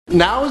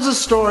Now is a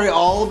story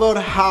all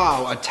about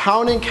how a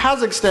town in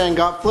Kazakhstan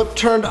got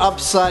turned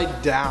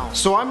upside down.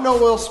 So I'm no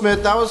Will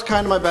Smith, that was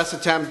kind of my best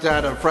attempt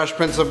at a Fresh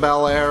Prince of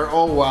Bel-Air.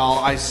 Oh well,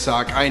 I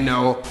suck, I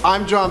know.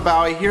 I'm John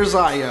Bowie, here's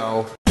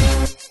I.O.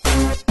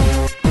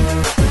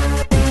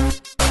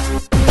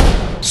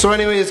 So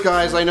anyways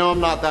guys, I know I'm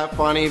not that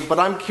funny, but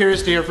I'm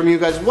curious to hear from you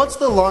guys, what's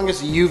the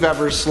longest you've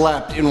ever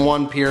slept in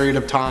one period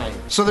of time?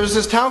 So there's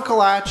this town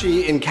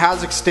Kazakhstan in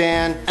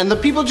Kazakhstan, and the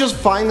people just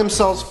find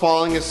themselves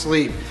falling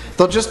asleep.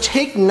 They'll just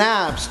take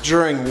naps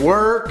during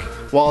work,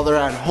 while they're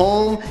at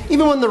home,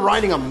 even when they're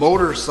riding a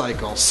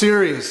motorcycle,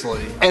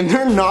 seriously. And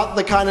they're not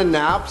the kind of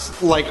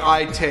naps like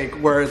I take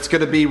where it's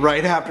gonna be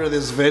right after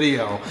this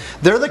video.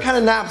 They're the kind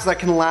of naps that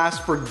can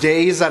last for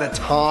days at a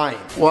time.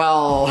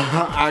 Well,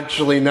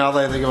 actually now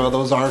that I think about it,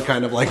 those are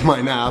kind of like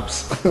my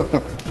naps.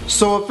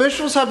 So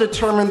officials have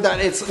determined that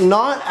it's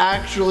not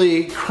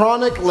actually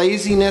chronic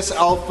laziness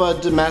alpha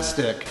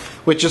domestic,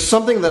 which is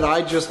something that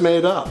I just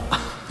made up.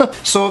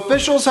 So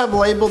officials have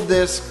labeled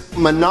this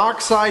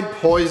monoxide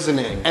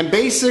poisoning, and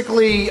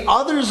basically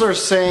others are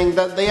saying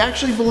that they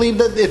actually believe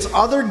that it's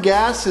other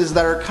gases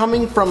that are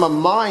coming from a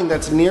mine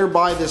that's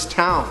nearby this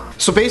town.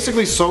 So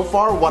basically so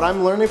far what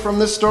I'm learning from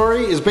this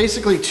story is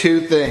basically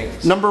two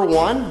things. Number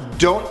one,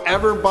 don't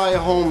ever buy a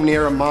home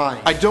near a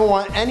mine. I don't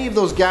want any of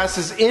those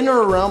gases in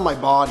or around my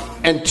body.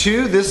 And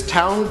two, this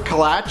town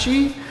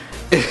Kazakhstan,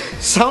 it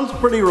sounds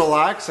pretty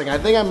relaxing. I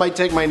think I might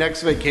take my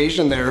next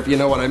vacation there, if you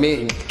know what I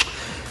mean.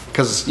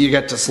 Because you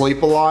get to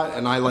sleep a lot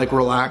and I like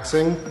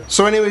relaxing.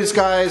 So anyways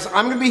guys,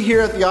 I'm going to be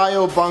here at the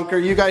I.O. bunker.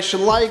 You guys should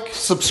like,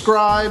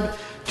 subscribe,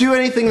 do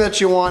anything that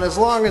you want. As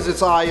long as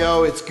it's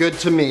I.O., it's good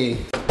to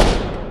me.